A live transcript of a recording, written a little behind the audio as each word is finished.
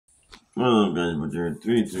One of those guys, but they're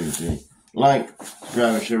 333. Like,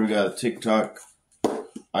 subscribe, and share. We got a TikTok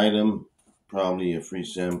item, probably a free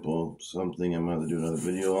sample, something I'm going to do another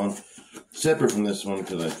video on. Separate from this one,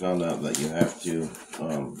 because I found out that you have to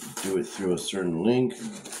do it through a certain link.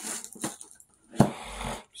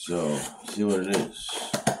 So, see what it is.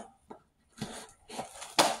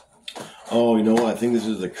 Oh, you know what? I think this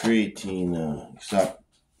is the creatine. Stop,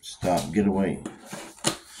 get away.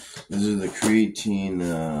 This is the creatine.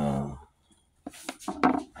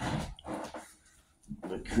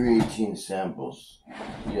 The creatine samples.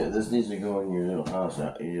 Yeah, this needs to go in your little house,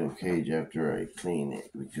 in your cage after I clean it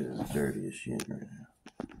because it's dirty as shit right now.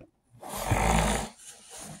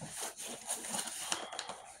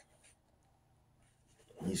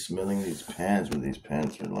 He's smelling these pants, but these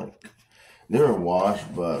pants are like, they're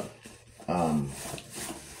washed, but I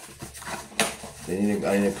need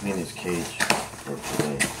to clean his cage for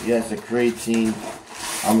today. Yeah, it's a creatine.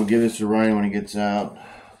 I'm gonna give this to Ryan when he gets out.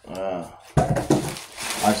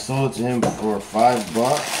 I sold it to him for $5,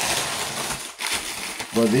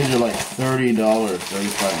 but these are like $30, $35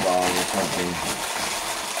 or something.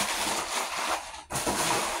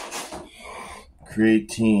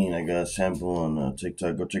 Creatine. I got a sample on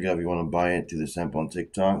TikTok. Go check it out if you want to buy it. Do the sample on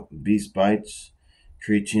TikTok. Beast Bites.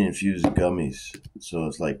 Creatine infused gummies. So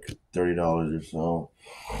it's like $30 or so.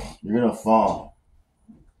 You're gonna fall.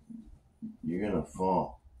 You're gonna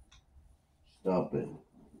fall. Stop it.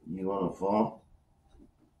 You wanna fall?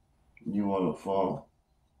 You wanna fall?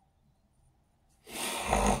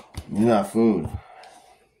 You're not food.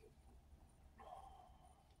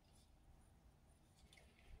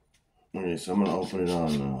 Okay, so I'm gonna open it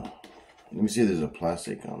on. Let me see if there's a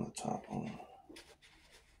plastic on the top.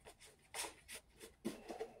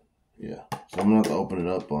 Yeah, so I'm gonna have to open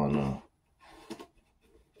it up on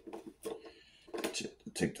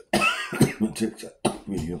TikTok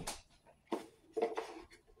video.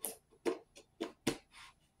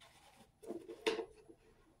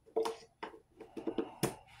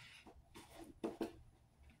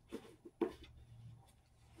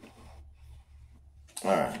 All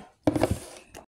right.